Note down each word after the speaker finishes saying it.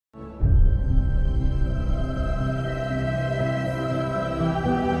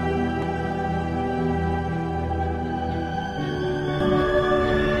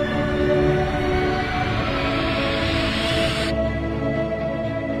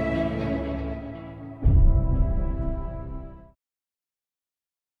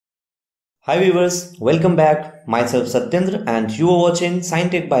Hi viewers, welcome back. Myself Satyendra and you are watching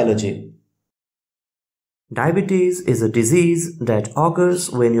Scientific Biology. Diabetes is a disease that occurs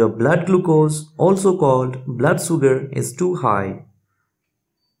when your blood glucose, also called blood sugar, is too high.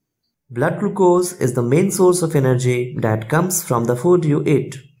 Blood glucose is the main source of energy that comes from the food you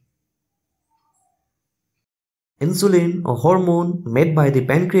eat. Insulin, a hormone made by the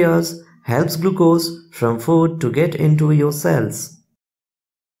pancreas, helps glucose from food to get into your cells.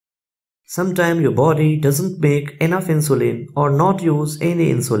 Sometimes your body doesn't make enough insulin or not use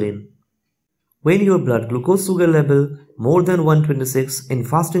any insulin. When your blood glucose sugar level more than 126 in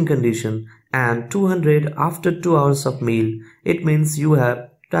fasting condition and 200 after 2 hours of meal, it means you have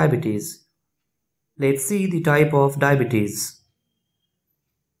diabetes. Let's see the type of diabetes.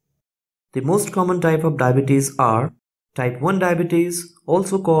 The most common type of diabetes are type 1 diabetes,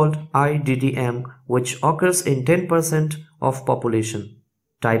 also called IDDM, which occurs in 10% of population.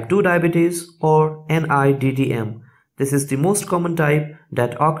 Type 2 diabetes or NIDDM. This is the most common type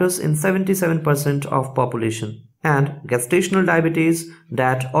that occurs in 77% of population. And gestational diabetes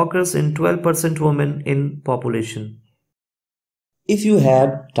that occurs in 12% women in population. If you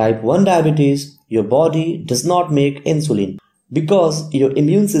have type 1 diabetes, your body does not make insulin because your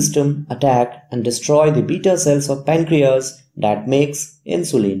immune system attack and destroy the beta cells of pancreas that makes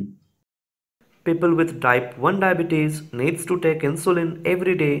insulin. People with type 1 diabetes needs to take insulin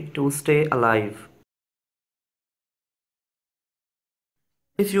every day to stay alive.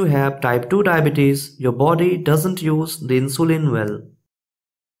 If you have type 2 diabetes, your body doesn't use the insulin well.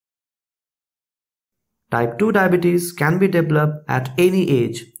 Type 2 diabetes can be developed at any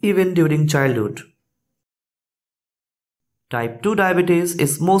age, even during childhood. Type 2 diabetes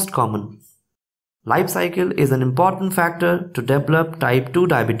is most common. Life cycle is an important factor to develop type 2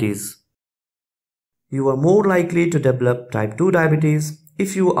 diabetes. You are more likely to develop type 2 diabetes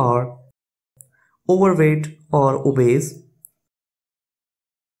if you are overweight or obese.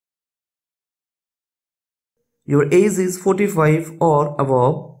 Your age is 45 or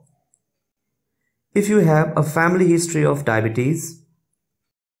above. If you have a family history of diabetes.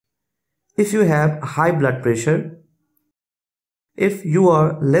 If you have high blood pressure. If you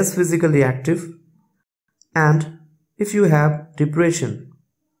are less physically active. And if you have depression.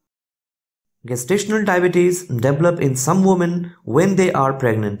 Gestational diabetes develop in some women when they are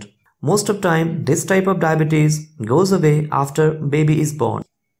pregnant. Most of the time, this type of diabetes goes away after baby is born.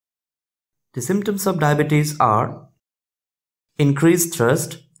 The symptoms of diabetes are increased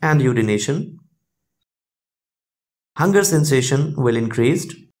thirst and urination. Hunger sensation will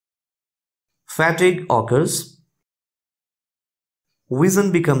increase. Fatigue occurs.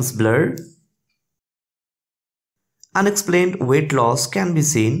 Vision becomes blurred. Unexplained weight loss can be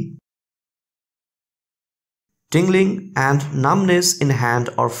seen. Tingling and numbness in hand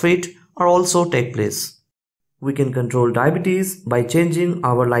or feet are also take place. We can control diabetes by changing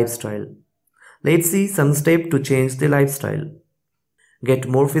our lifestyle. Let's see some steps to change the lifestyle. Get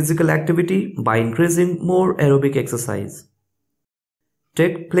more physical activity by increasing more aerobic exercise.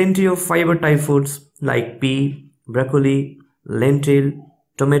 Take plenty of fiber type foods like pea, broccoli, lentil,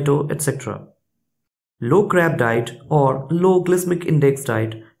 tomato, etc. Low carb diet or low glycemic index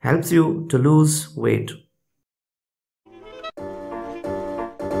diet helps you to lose weight.